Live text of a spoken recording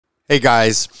Hey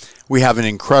guys, we have an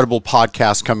incredible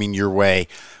podcast coming your way.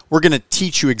 We're going to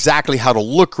teach you exactly how to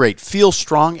look great, feel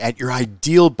strong at your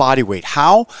ideal body weight.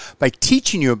 How? By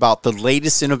teaching you about the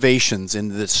latest innovations and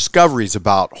the discoveries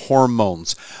about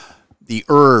hormones, the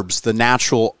herbs, the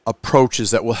natural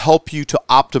approaches that will help you to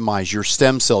optimize your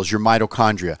stem cells, your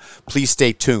mitochondria. Please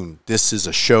stay tuned. This is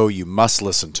a show you must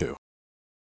listen to.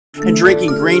 And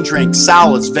drinking grain drinks,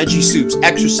 salads, veggie soups,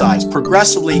 exercise,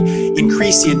 progressively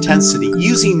increase the intensity,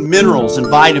 using minerals and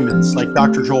vitamins like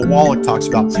Dr. Joel Wallach talks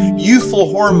about,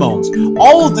 youthful hormones.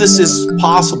 All of this is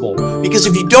possible because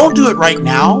if you don't do it right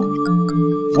now,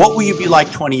 what will you be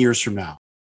like 20 years from now?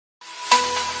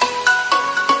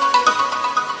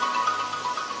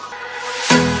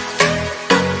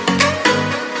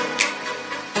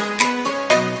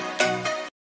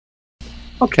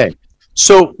 Okay.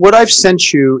 So what I've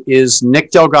sent you is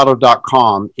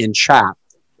nickdelgado.com in chat.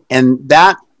 And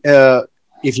that,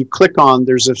 if you click on,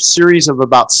 there's a series of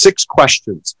about 6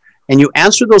 questions. And you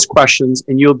answer those questions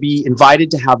and you'll be invited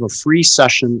to have a free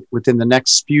session within the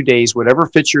next few days, whatever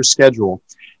fits your schedule.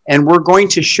 And we're going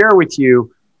to share with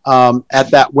you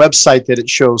at that website that it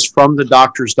shows,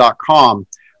 fromthedoctors.com,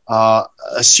 a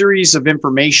series of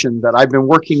information that I've been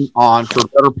working on for a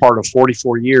better part of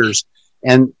 44 years.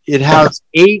 And it has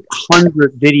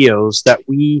 800 videos that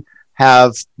we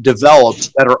have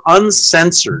developed that are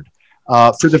uncensored.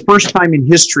 For the first time in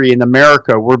history in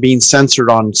America, we're being censored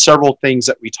on several things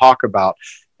that we talk about.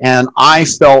 And I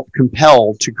felt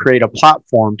compelled to create a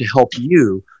platform to help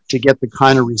you to get the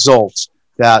kind of results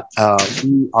that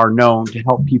we are known to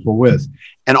help people with.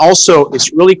 And also,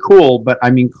 it's really cool, but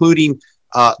I'm including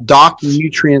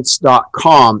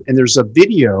docnutrients.com, and there's a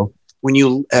video. When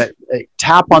you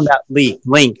tap on that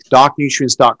link,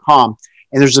 docnutrients.com,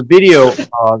 and there's a video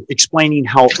explaining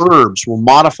how herbs will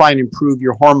modify and improve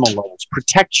your hormone levels,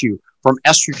 protect you from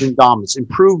estrogen dominance,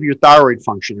 improve your thyroid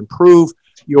function, improve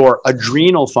your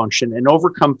adrenal function, and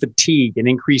overcome fatigue and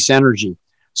increase energy.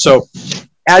 So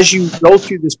as you go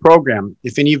through this program,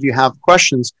 if any of you have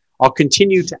questions, I'll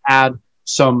continue to add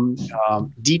some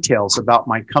details about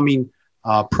my coming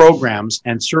programs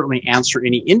and certainly answer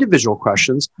any individual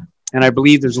questions. And I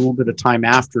believe there's a little bit of time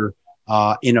after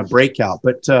in a breakout.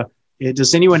 But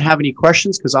does anyone have any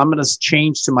questions? Because I'm going to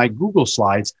change to my Google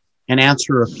Slides and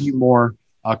answer a few more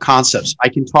concepts. I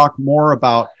can talk more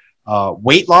about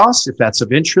weight loss, if that's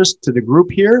of interest to the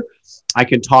group here. I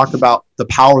can talk about the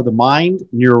power of the mind,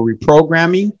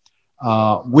 neuroreprogramming.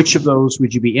 Which of those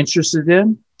would you be interested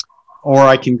in? Or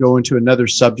I can go into another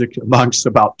subject amongst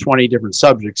about 20 different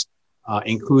subjects,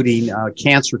 including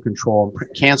cancer control,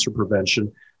 cancer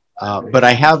prevention. But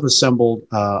I have assembled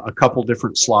a couple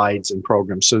different slides and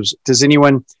programs. So does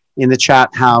anyone in the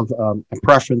chat have a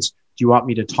preference? Do you want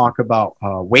me to talk about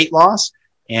weight loss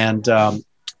and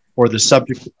or the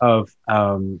subject of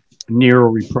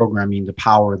neuroreprogramming, the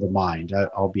power of the mind?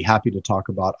 I'll be happy to talk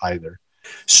about either.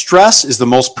 Stress is the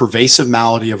most pervasive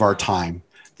malady of our time.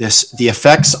 The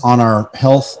effects on our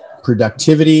health,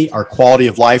 productivity, our quality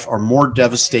of life are more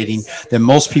devastating than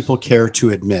most people care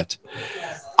to admit.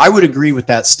 I would agree with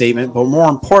that statement, but more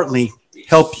importantly,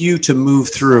 help you to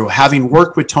move through. Having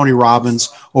worked with Tony Robbins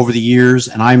over the years,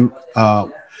 and I'm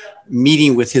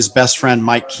meeting with his best friend,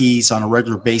 Mike Keys, on a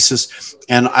regular basis,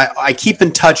 and I keep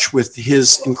in touch with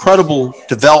his incredible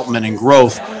development and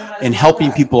growth in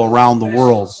helping people around the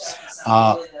world.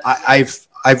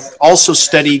 I've also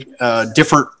studied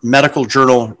different medical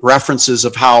journal references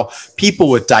of how people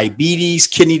with diabetes,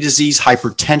 kidney disease,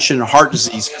 hypertension, and heart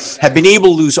disease have been able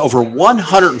to lose over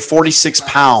 146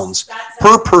 pounds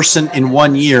per person in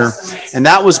 1 year. And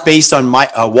that was based on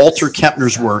Walter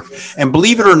Kempner's work. And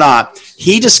believe it or not,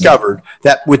 he discovered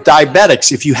that with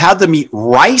diabetics, if you had them eat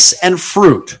rice and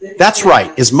fruit, that's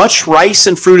right, as much rice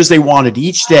and fruit as they wanted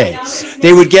each day,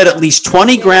 they would get at least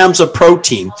 20 grams of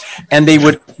protein, and they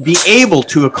would be able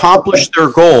to accomplish their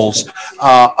goals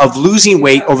of losing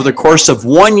weight over the course of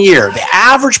 1 year. The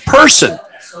average person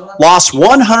lost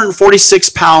 146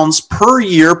 pounds per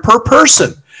year per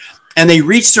person, and they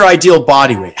reached their ideal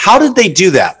body weight. How did they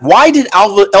do that? Why did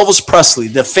Elvis Presley,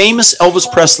 the famous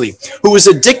Elvis Presley, who was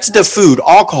addicted to food,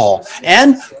 alcohol,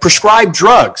 and prescribed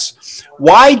drugs,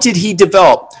 why did he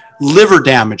develop liver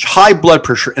damage, high blood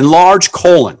pressure, enlarged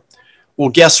colon? Well,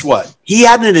 guess what? He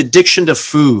had an addiction to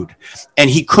food, and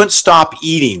he couldn't stop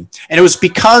eating. And it was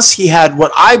because he had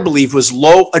what I believe was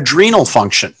low adrenal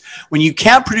function. When you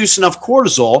can't produce enough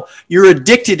cortisol, you're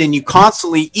addicted and you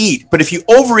constantly eat. But if you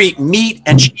overeat meat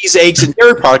and cheese, eggs, and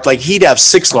dairy product, like he'd have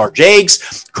 6 large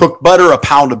eggs, cooked butter, a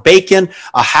pound of bacon,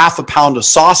 a half a pound of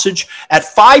sausage. At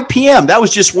 5 p.m., that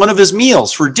was just one of his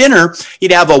meals. For dinner,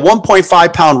 he'd have a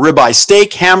 1.5 pound ribeye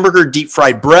steak, hamburger, deep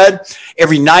fried bread.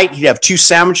 Every night, he'd have 2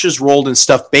 sandwiches rolled in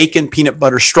stuffed bacon, peanut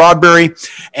butter, strawberry.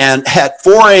 And at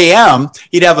 4 a.m.,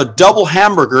 he'd have a double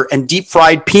hamburger and deep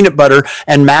fried peanut butter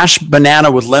and mashed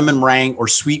banana with lemon meringue or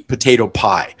sweet potato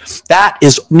pie. That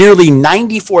is nearly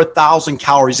 94,000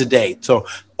 calories a day. So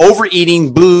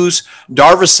overeating, booze,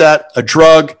 Darvocet, a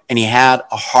drug, and he had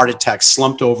a heart attack,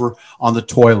 slumped over on the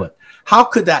toilet. How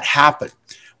could that happen?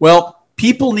 Well,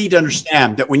 people need to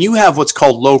understand that when you have what's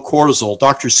called low cortisol,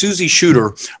 Dr. Susie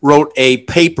Shooter wrote a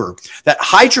paper that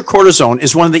hydrocortisone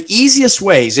is one of the easiest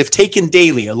ways, if taken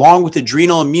daily, along with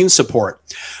adrenal immune support.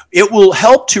 It will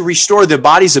help to restore the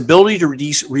body's ability to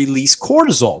release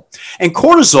cortisol. And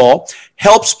cortisol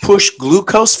helps push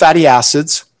glucose, fatty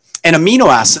acids, and amino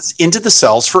acids into the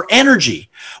cells for energy.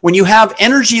 When you have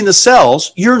energy in the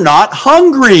cells, you're not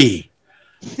hungry.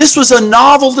 This was a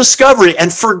novel discovery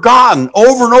and forgotten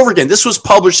over and over again. This was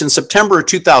published in September of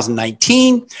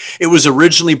 2019. It was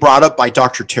originally brought up by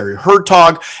Dr. Terry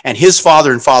Hertog and his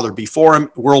father and father before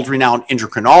him, world-renowned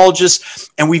endocrinologists.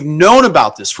 And we've known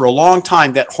about this for a long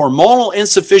time, that hormonal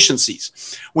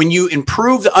insufficiencies, when you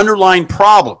improve the underlying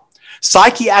problem,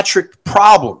 psychiatric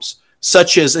problems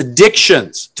such as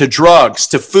addictions to drugs,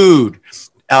 to food,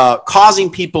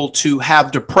 causing people to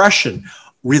have depression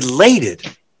related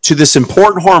to this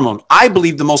important hormone. I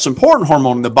believe the most important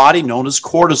hormone in the body, known as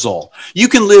cortisol. You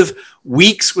can live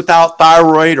weeks without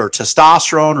thyroid or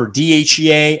testosterone or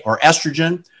DHEA or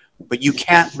estrogen, but you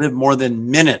can't live more than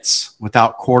minutes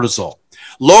without cortisol.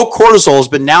 Low cortisol has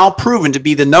been now proven to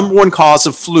be the number one cause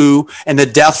of flu and the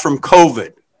death from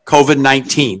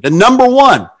COVID-19, the number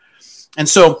one. And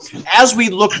so as we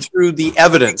look through the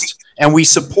evidence and we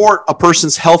support a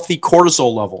person's healthy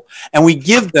cortisol level and we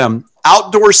give them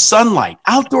outdoor sunlight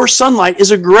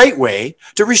is a great way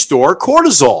to restore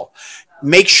cortisol.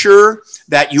 Make sure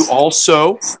that you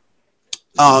also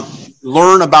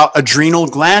learn about adrenal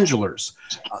glandulars.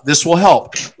 This will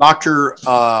help. Dr.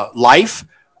 Life,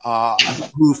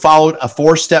 who followed a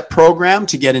 4-step program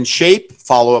to get in shape,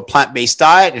 follow a plant-based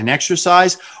diet and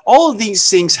exercise, all of these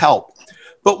things help.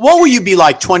 But what will you be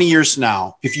like 20 years from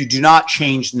now if you do not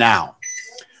change now?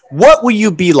 What will you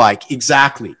be like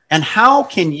exactly? And how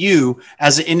can you,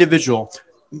 as an individual,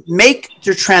 make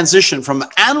the transition from an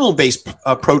animal-based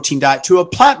protein diet to a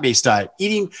plant-based diet,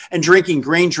 eating and drinking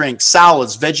grain drinks,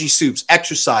 salads, veggie soups,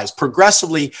 exercise,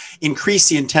 progressively increase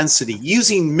the intensity,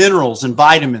 using minerals and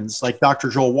vitamins like Dr.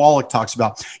 Joel Wallach talks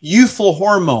about, youthful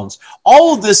hormones.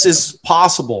 All of this is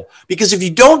possible because if you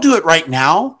don't do it right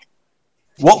now,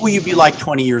 what will you be like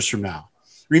 20 years from now?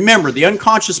 Remember, the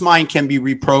unconscious mind can be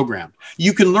reprogrammed.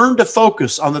 You can learn to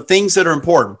focus on the things that are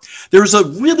important. There's a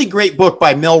really great book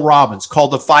by Mel Robbins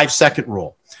called The 5-Second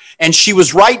Rule. And she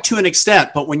was right to an extent,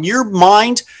 but when your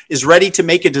mind is ready to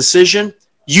make a decision,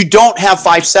 you don't have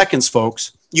 5 seconds,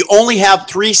 folks. You only have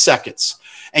 3 seconds.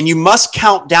 And you must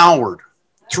count downward.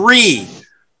 3,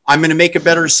 I'm going to make a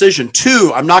better decision.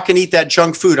 2, I'm not going to eat that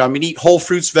junk food. I'm going to eat whole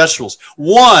fruits, vegetables.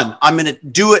 1, I'm going to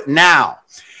do it now.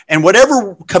 And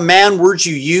whatever command words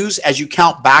you use as you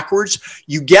count backwards,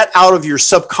 you get out of your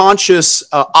subconscious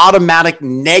automatic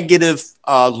negative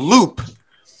loop.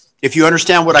 If you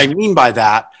understand what I mean by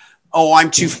that, oh,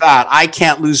 I'm too fat. I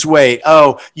can't lose weight.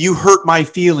 Oh, you hurt my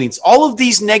feelings. All of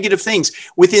these negative things.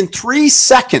 Within 3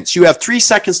 seconds, you have 3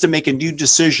 seconds to make a new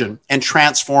decision and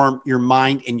transform your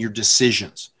mind and your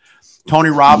decisions. Tony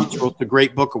Robbins wrote the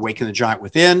great book, Awaken the Giant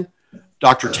Within.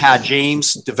 Dr. Tad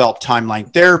James developed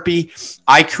timeline therapy.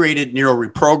 I created neuro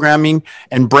reprogramming,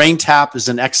 and BrainTap is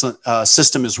an excellent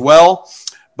system as well.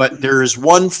 But there is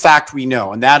one fact we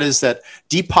know, and that is that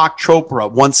Deepak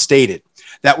Chopra once stated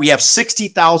that we have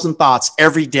 60,000 thoughts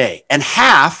every day, and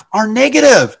half are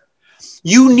negative.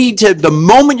 You need to, the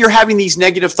moment you're having these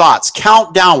negative thoughts,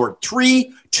 count downward,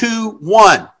 3, 2,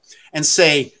 1, and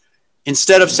say,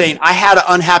 instead of saying, I had an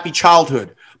unhappy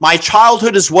childhood, my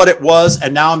childhood is what it was,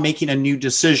 and now I'm making a new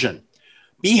decision.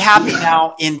 Be happy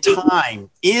now in time,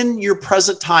 in your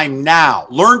present time now.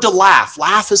 Learn to laugh.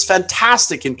 Laugh is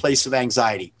fantastic in place of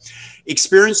anxiety.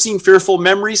 Experiencing fearful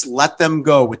memories, let them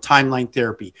go with timeline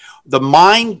therapy. The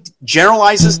mind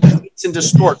generalizes, deletes, and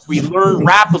distorts. We learn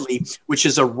rapidly, which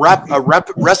is a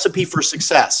recipe for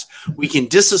success. We can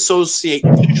disassociate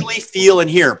visually, feel, and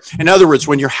hear. In other words,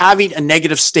 when you're having a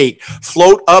negative state,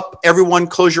 float up, everyone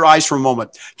close your eyes for a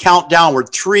moment. Count downward.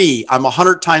 3, I'm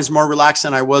 100 times more relaxed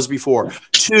than I was before.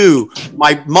 2,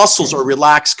 my muscles are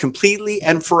relaxed completely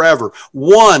and forever.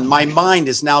 1, my mind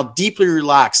is now deeply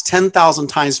relaxed 10,000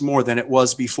 times more than it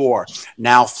was before.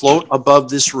 Now float above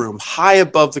this room, high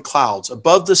above the clouds,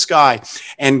 above the sky,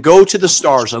 and go to the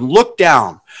stars and look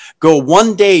down. Go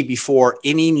one day before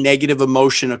any negative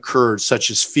emotion occurred, such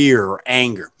as fear or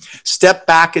anger. Step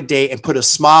back a day and put a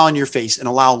smile on your face and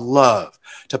allow love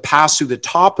to pass through the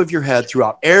top of your head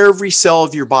throughout every cell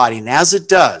of your body. And as it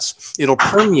does, it'll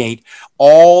permeate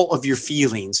all of your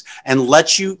feelings and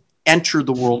let you enter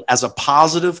the world as a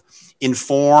positive,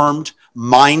 informed,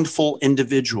 mindful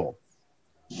individual.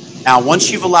 Now,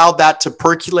 once you've allowed that to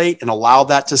percolate and allow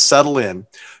that to settle in,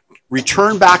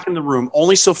 return back in the room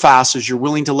only so fast as you're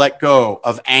willing to let go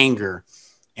of anger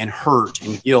and hurt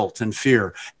and guilt and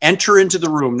fear. Enter into the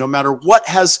room no matter what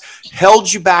has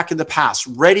held you back in the past,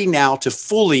 ready now to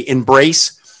fully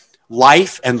embrace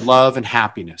life and love and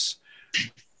happiness.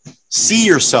 See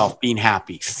yourself being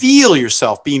happy. Feel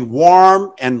yourself being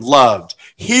warm and loved.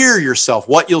 Hear yourself,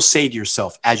 what you'll say to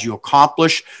yourself as you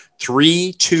accomplish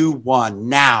 3, 2, 1.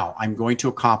 Now I'm going to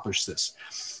accomplish this.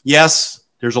 Yes,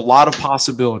 there's a lot of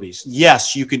possibilities.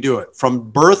 Yes, you can do it. From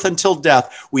birth until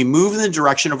death, we move in the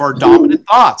direction of our dominant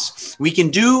thoughts. We can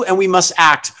do and we must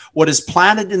act what is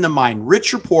planted in the mind,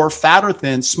 rich or poor, fat or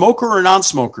thin, smoker or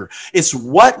non-smoker. It's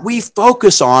what we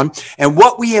focus on, and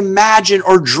what we imagine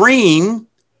or dream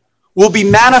will be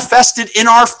manifested in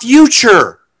our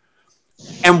future.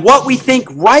 And what we think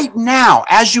right now,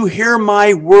 as you hear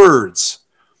my words,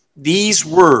 these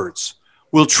words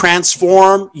will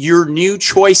transform your new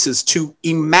choices to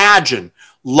imagine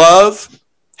love,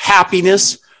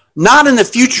 happiness, not in the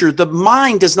future. The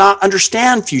mind does not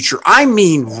understand future. I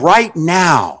mean right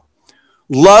now.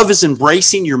 Love is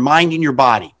embracing your mind and your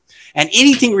body. And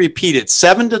anything repeated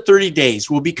 7 to 30 days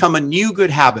will become a new good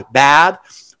habit, bad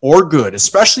or good,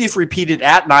 especially if repeated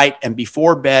at night and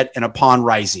before bed and upon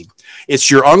rising.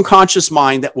 It's your unconscious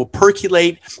mind that will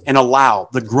percolate and allow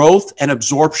the growth and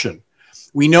absorption.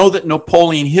 We know that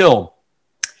Napoleon Hill,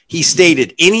 he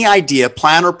stated, any idea,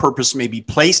 plan, or purpose may be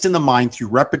placed in the mind through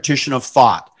repetition of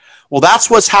thought. Well, that's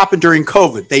what's happened during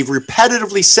COVID. They've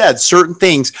repetitively said certain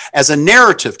things as a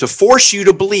narrative to force you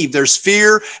to believe there's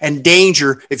fear and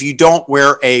danger if you don't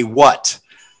wear a what?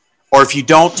 Or if you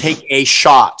don't take a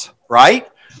shot, right?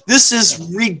 This is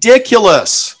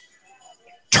ridiculous.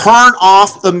 Turn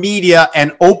off the media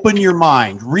and open your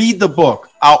mind. Read the book,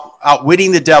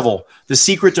 Outwitting the Devil, The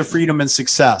Secret to Freedom and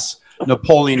Success,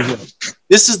 Napoleon Hill.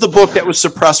 This is the book that was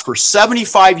suppressed for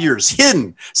 75 years,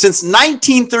 hidden since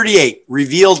 1938,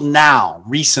 revealed now,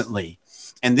 recently.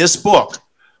 And this book,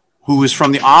 who is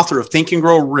from the author of Think and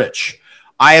Grow Rich,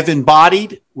 I have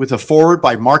embodied with a foreword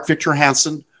by Mark Victor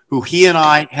Hansen, who he and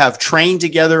I have trained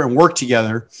together and worked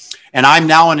together. And I'm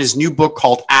now in his new book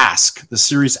called Ask, the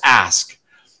series Ask.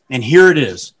 And here it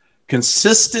is.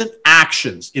 Consistent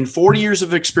actions. In 40 years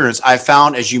of experience, I've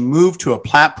found as you move to a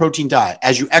plant protein diet,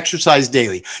 as you exercise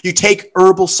daily, you take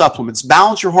herbal supplements,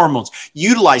 balance your hormones,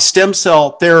 utilize stem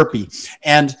cell therapy,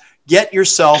 and get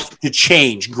yourself to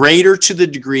change, greater to the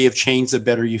degree of change, the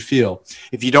better you feel.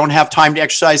 If you don't have time to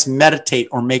exercise, meditate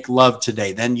or make love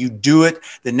today. Then you do it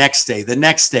the next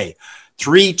day,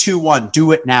 3, 2, 1,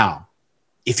 do it now.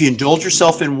 If you indulge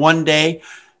yourself in one day,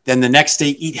 then the next day,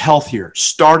 eat healthier.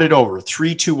 Start it over.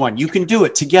 3, 2, 1. You can do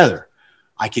it together.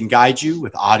 I can guide you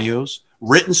with audios,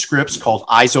 written scripts called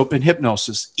Eyes Open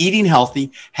Hypnosis, eating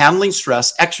healthy, handling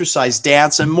stress, exercise,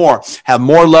 dance, and more. Have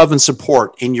more love and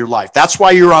support in your life. That's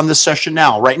why you're on this session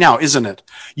now, right now, isn't it?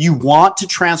 You want to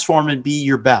transform and be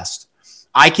your best.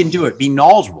 I can do it. Be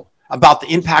knowledgeable about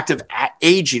the impact of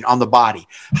aging on the body,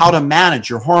 how to manage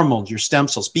your hormones, your stem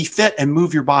cells. Be fit and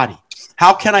move your body.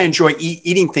 How can I enjoy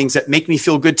eating things that make me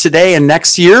feel good today and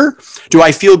next year? Do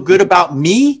I feel good about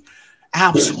me?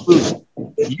 Absolutely.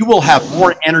 You will have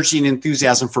more energy and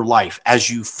enthusiasm for life as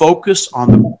you focus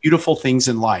on the beautiful things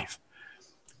in life.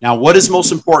 Now, what is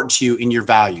most important to you in your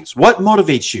values? What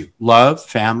motivates you? Love,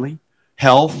 family,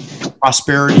 health,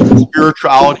 prosperity,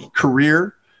 spirituality,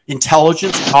 career,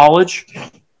 intelligence, knowledge.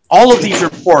 All of these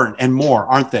are important and more,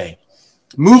 aren't they?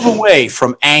 Move away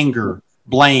from anger,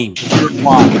 blame, fear of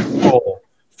loss, control,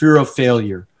 fear of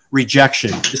failure,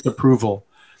 rejection, disapproval.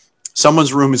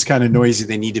 Someone's room is kind of noisy.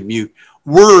 They need to mute.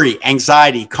 Worry,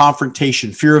 anxiety,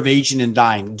 confrontation, fear of aging and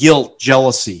dying, guilt,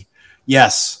 jealousy.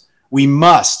 Yes, We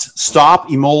must stop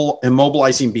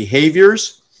immobilizing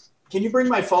behaviors. Can you bring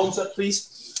my phones up,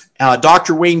 please?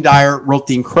 Dr. Wayne Dyer wrote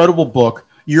the incredible book,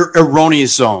 Your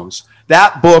Erroneous Zones.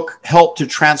 That book helped to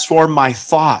transform my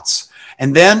thoughts.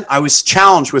 And then I was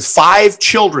challenged with 5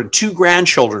 children, 2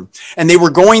 grandchildren, and they were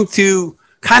going through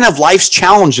kind of life's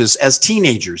challenges as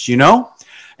teenagers, you know,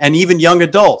 and even young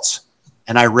adults.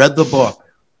 And I read the book,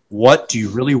 What Do You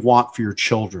Really Want for Your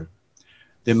Children?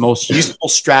 The most useful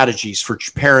strategies for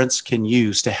parents can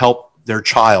use to help their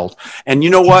child. And you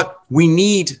know what? We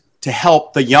need to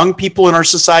help the young people in our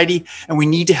society, and we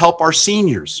need to help our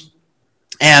seniors.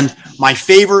 And my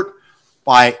favorite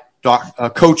by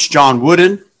Coach John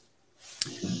Wooden,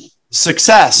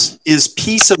 success is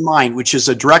peace of mind, which is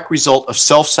a direct result of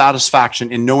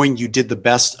self-satisfaction in knowing you did the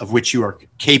best of which you are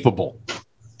capable.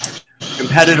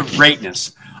 Competitive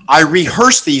greatness. I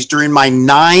rehearsed these during my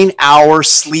 9-hour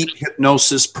sleep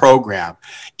hypnosis program.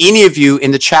 Any of you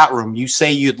in the chat room, you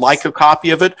say you'd like a copy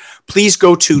of it, please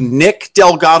go to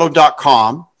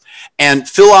nickdelgado.com and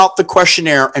fill out the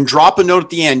questionnaire and drop a note at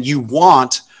the end. You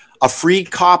want a free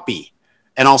copy,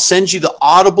 and I'll send you the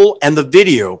audible and the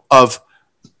video of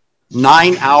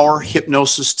 9-hour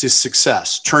hypnosis to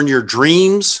success. Turn your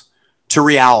dreams to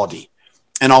reality.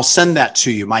 And I'll send that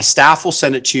to you. My staff will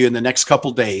send it to you in the next couple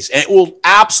of days. And it will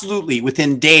absolutely,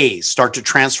 within days, start to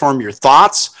transform your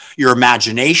thoughts, your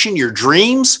imagination, your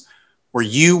dreams, where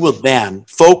you will then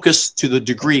focus to the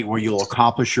degree where you'll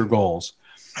accomplish your goals.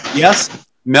 Yes,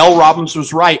 Mel Robbins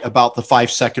was right about the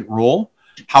 5-second rule.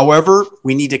 However,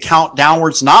 we need to count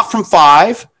downwards, not from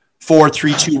 5, 4,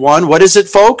 3, 2, 1. What is it,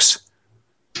 folks?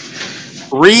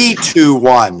 3, 2,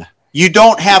 1. You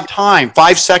don't have time.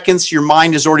 5 seconds, your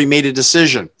mind has already made a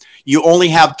decision. You only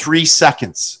have 3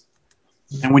 seconds.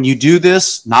 And when you do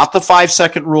this, not the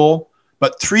 5-second rule,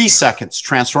 but 3 seconds,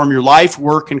 transform your life,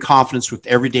 work, and confidence with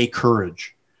everyday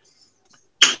courage.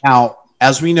 Now,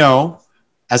 as we know,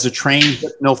 as a trained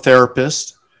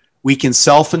hypnotherapist, we can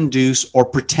self-induce or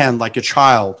pretend like a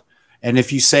child. And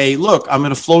if you say, look, I'm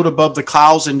going to float above the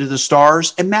clouds into the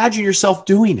stars, imagine yourself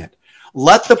doing it.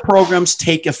 Let the programs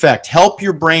take effect. Help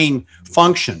your brain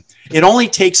function. It only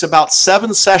takes about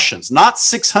 7 sessions, not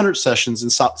 600 sessions in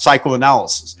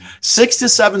psychoanalysis. 6 to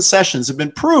 7 sessions have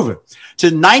been proven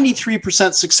to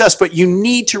 93% success, but you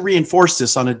need to reinforce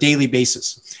this on a daily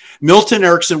basis. Milton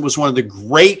Erickson was one of the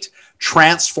great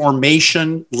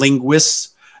transformation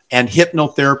linguists and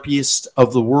hypnotherapists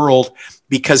of the world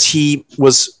because he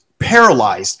was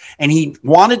paralyzed and he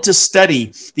wanted to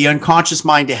study the unconscious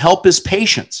mind to help his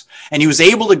patients. And he was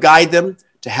able to guide them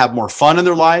to have more fun in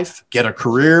their life, get a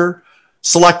career,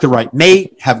 select the right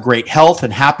mate, have great health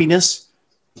and happiness.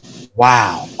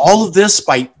 Wow. All of this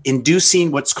by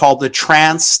inducing what's called the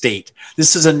trance state.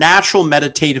 This is a natural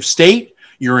meditative state.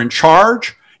 You're in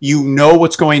charge. You know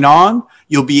what's going on.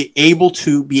 You'll be able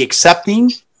to be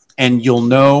accepting, and you'll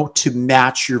know to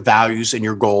match your values and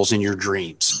your goals and your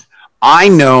dreams. I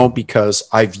know because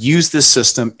I've used this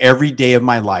system every day of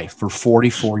my life for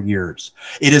 44 years.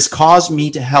 It has caused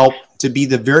me to help to be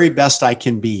the very best I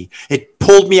can be. It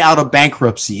pulled me out of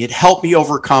bankruptcy. It helped me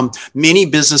overcome many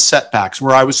business setbacks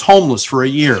where I was homeless for a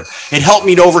year. It helped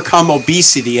me to overcome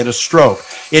obesity and a stroke.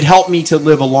 It helped me to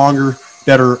live a longer,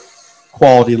 better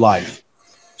quality life.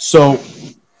 So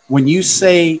when you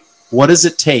say, what does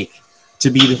it take to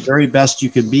be the very best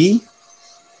you can be?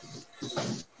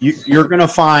 You're going to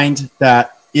find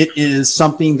that it is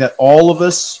something that all of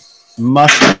us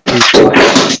must do.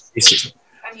 I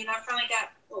finally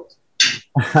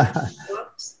got.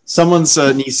 Someone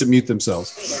needs to mute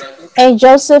themselves. Hey,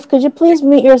 Joseph, could you please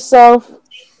mute yourself?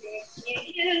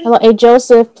 Hello, hey,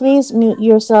 Joseph, please mute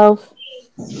yourself.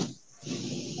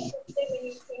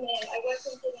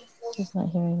 He's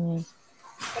not hearing me.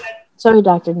 Sorry,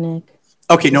 Dr. Nick.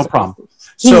 Okay, no problem.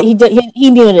 So he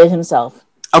muted himself.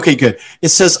 Okay, good. It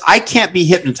says, I can't be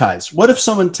hypnotized. What if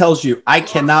someone tells you, I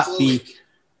cannot be...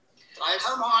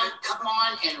 Come on,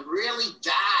 and really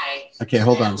die. Okay,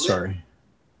 hold on, sorry.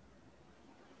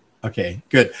 Okay,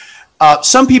 good.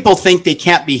 Some people think they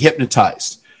can't be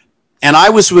hypnotized. And I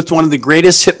was with one of the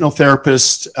greatest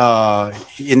hypnotherapists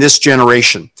in this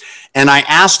generation. And I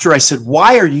asked her, I said,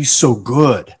 why are you so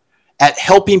good at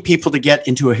helping people to get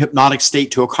into a hypnotic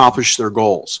state to accomplish their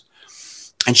goals?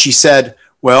 And she said,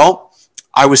 well,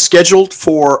 I was scheduled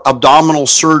for abdominal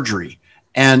surgery,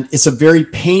 and it's a very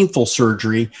painful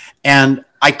surgery, and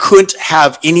I couldn't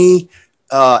have any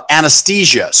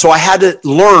anesthesia. So I had to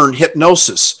learn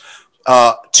hypnosis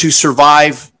to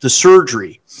survive the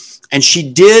surgery. And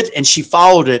she did, and she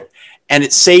followed it, and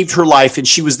it saved her life. And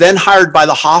she was then hired by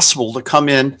the hospital to come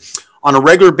in on a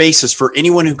regular basis for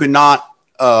anyone who could not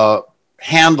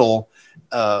handle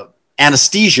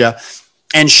anesthesia,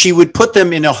 and she would put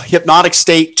them in a hypnotic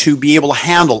state to be able to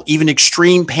handle even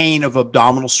extreme pain of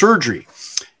abdominal surgery.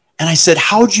 And I said,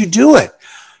 how'd you do it?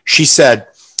 She said,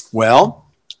 well,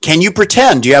 can you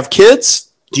pretend? Do you have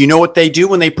kids? Do you know what they do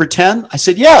when they pretend? I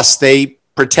said, yes, they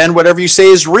pretend whatever you say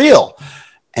is real.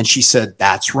 And she said,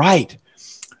 that's right.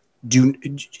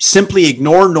 Simply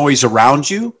ignore noise around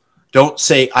you. Don't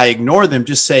say, I ignore them.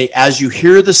 Just say, as you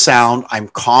hear the sound, I'm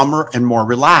calmer and more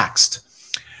relaxed.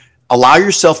 Allow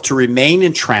yourself to remain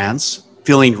in trance,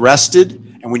 feeling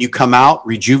rested, and when you come out,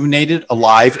 rejuvenated,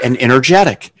 alive, and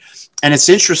energetic. And it's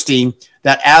interesting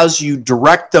that as you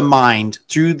direct the mind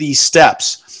through these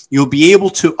steps, you'll be able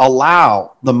to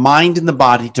allow the mind and the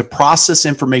body to process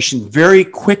information very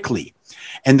quickly.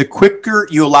 And the quicker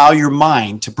you allow your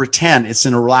mind to pretend it's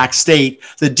in a relaxed state,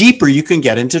 the deeper you can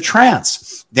get into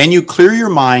trance. Then you clear your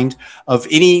mind of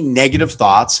any negative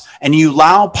thoughts, and you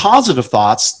allow positive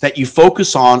thoughts that you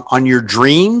focus on your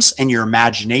dreams and your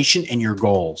imagination and your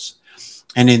goals.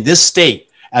 And in this state,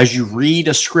 as you read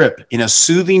a script in a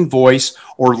soothing voice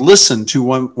or listen to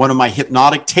one of my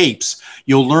hypnotic tapes,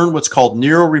 you'll learn what's called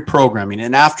neuro reprogramming.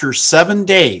 And after 7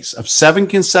 days of 7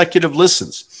 consecutive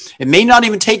listens, it may not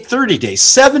even take 30 days,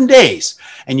 7 days,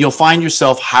 and you'll find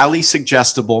yourself highly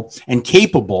suggestible and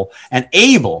capable and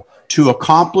able to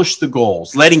accomplish the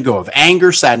goals, letting go of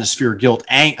anger, sadness, fear, guilt,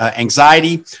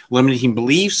 anxiety, limiting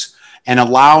beliefs, and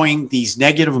allowing these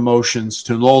negative emotions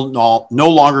to no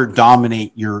longer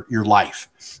dominate your life.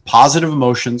 Positive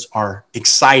emotions are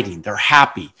exciting. They're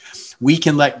happy. We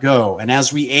can let go. And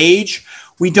as we age,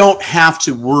 we don't have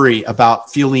to worry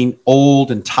about feeling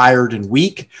old and tired and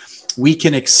weak. We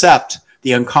can accept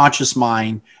the unconscious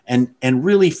mind and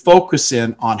really focus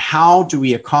in on how do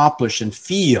we accomplish and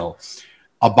feel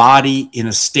a body in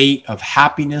a state of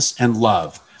happiness and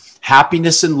love.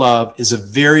 Happiness and love is a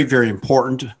very, very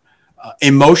important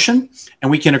emotion, and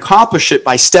we can accomplish it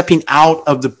by stepping out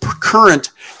of the current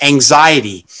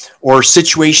anxiety or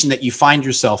situation that you find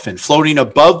yourself in, floating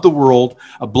above the world,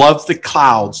 above the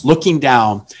clouds, looking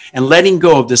down and letting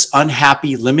go of this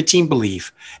unhappy, limiting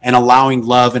belief and allowing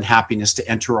love and happiness to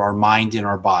enter our mind and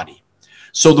our body.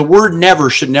 So the word never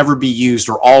should never be used,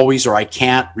 or always, or I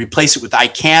can't. Replace it with I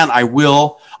can, I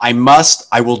will, I must,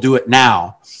 I will do it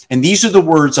now. And these are the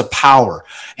words of power.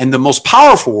 And the most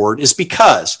powerful word is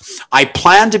because. I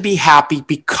plan to be happy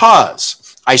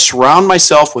because I surround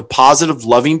myself with positive,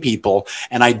 loving people,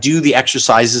 and I do the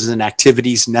exercises and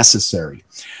activities necessary.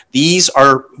 These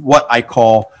are what I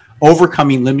call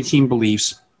overcoming limiting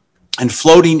beliefs and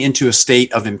floating into a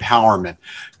state of empowerment.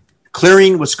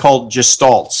 Clearing what's called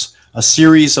gestalts, a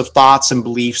series of thoughts and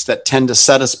beliefs that tend to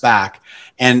set us back.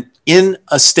 And in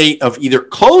a state of either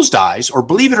closed eyes, or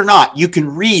believe it or not, you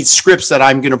can read scripts that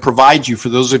I'm going to provide you for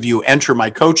those of you who enter my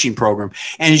coaching program.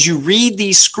 And as you read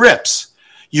these scripts,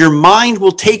 your mind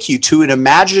will take you to an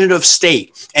imaginative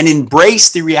state and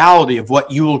embrace the reality of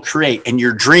what you will create and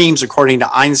your dreams, according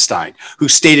to Einstein, who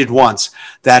stated once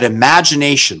that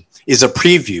imagination is a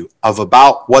preview of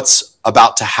about what's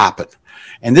about to happen.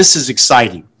 And this is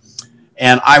exciting.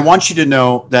 And I want you to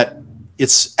know that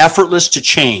it's effortless to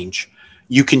change.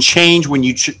 You can change when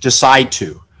you decide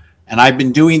to. And I've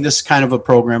been doing this kind of a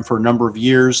program for a number of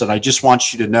years, and I just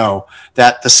want you to know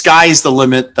that the sky is the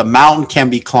limit, the mountain can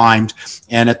be climbed.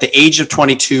 And at the age of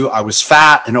 22, I was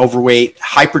fat and overweight,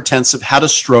 hypertensive, had a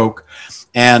stroke,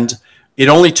 and it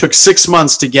only took 6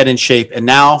 months to get in shape. And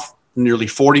now, nearly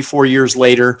 44 years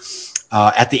later,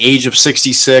 at the age of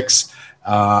 66,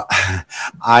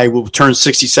 I will turn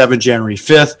 67 January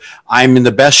 5th. I'm in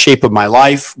the best shape of my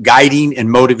life, guiding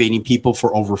and motivating people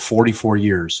for over 44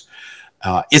 years.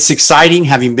 It's exciting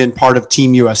having been part of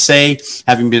Team USA,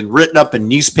 having been written up in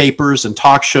newspapers and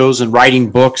talk shows and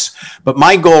writing books. But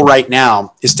my goal right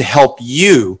now is to help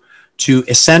you to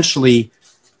essentially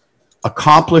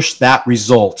accomplish that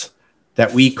result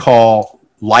that we call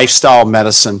lifestyle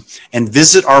medicine, and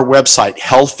visit our website,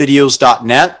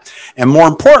 healthvideos.net. And more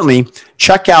importantly,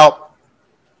 check out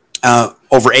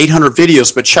over 800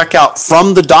 videos, but check out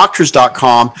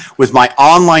fromthedoctors.com with my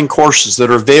online courses that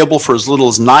are available for as little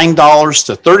as $9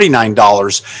 to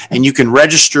 $39, and you can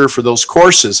register for those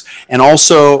courses. And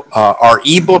also our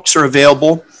ebooks are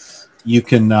available. You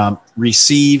can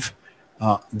receive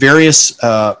various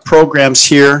programs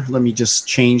here. Let me just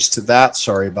change to that.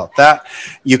 Sorry about that.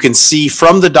 You can see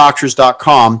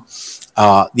fromthedoctors.com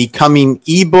the coming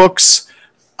ebooks,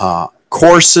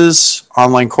 courses,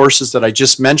 online courses that I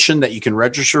just mentioned that you can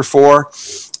register for.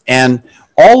 And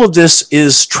all of this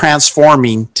is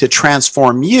transforming to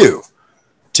transform you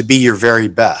to be your very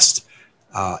best.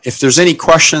 If there's any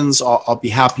questions, I'll be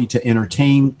happy to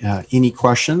entertain any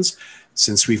questions.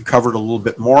 since we've covered a little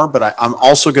bit more, but I'm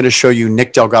also going to show you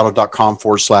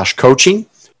nickdelgado.com/coaching.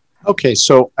 Okay,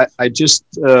 so I just,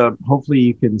 hopefully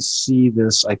you can see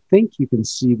this. I think you can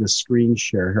see the screen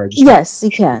share here. Yes, you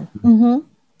can. Mm-hmm.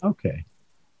 Okay.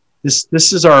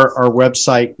 This is our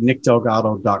website,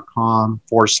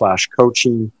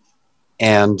 nickdelgado.com/coaching.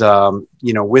 And,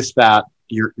 with that,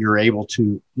 you're able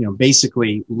to,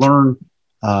 basically learn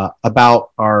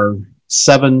about our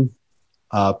 7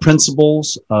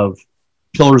 principles of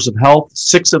pillars of health.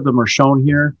 6 of them are shown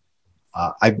here.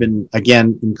 I've been,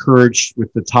 again, encouraged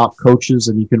with the top coaches,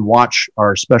 and you can watch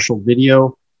our special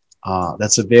video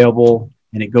that's available,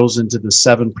 and it goes into the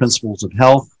 7 principles of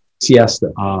health. Siesta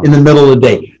in the middle of the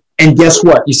day. And guess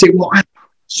what? You say, well,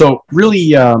 so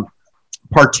really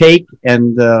partake,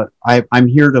 and I'm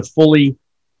here to fully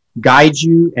guide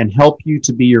you and help you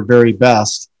to be your very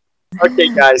best. Okay,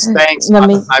 guys, thanks.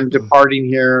 I'm departing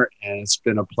here, and it's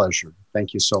been a pleasure.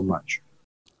 Thank you so much.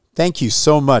 Thank you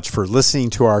so much for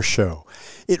listening to our show.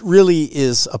 It really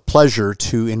is a pleasure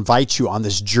to invite you on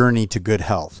this journey to good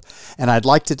health. And I'd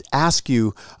like to ask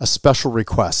you a special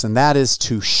request, and that is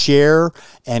to share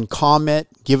and comment,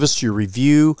 give us your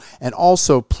review, and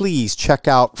also please check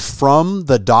out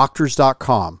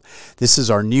FromTheDoctors.com. This is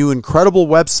our new incredible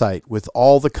website with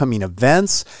all the coming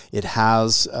events. It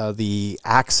has the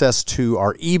access to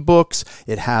our ebooks.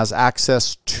 It has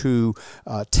access to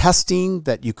testing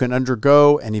that you can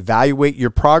undergo and evaluate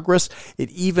your progress.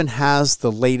 It even has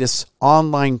the latest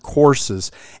online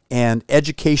courses and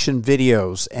education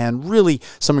videos and really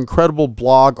some incredible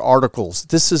blog articles.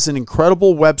 This is an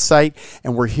incredible website,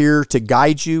 and we're here to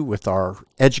guide you with our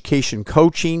education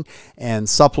coaching and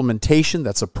supplementation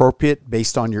that's appropriate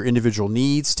based on your individual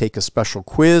needs. Take a special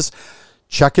quiz.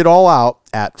 Check it all out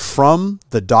at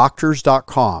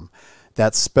FromTheDoctors.com.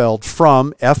 That's spelled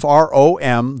from,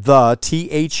 F-R-O-M, the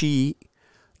T-H-E,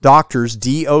 doctors,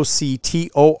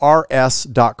 DOCTORS.com,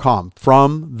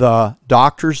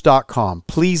 FromTheDoctors.com.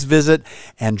 Please visit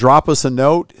and drop us a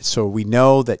note so we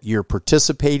know that you're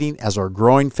participating as our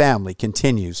growing family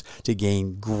continues to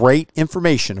gain great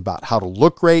information about how to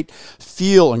look great,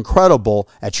 feel incredible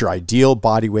at your ideal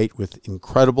body weight with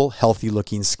incredible healthy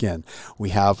looking skin. We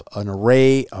have an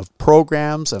array of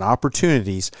programs and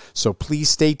opportunities, so please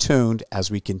stay tuned as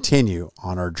we continue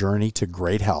on our journey to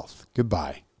great health.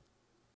 Goodbye.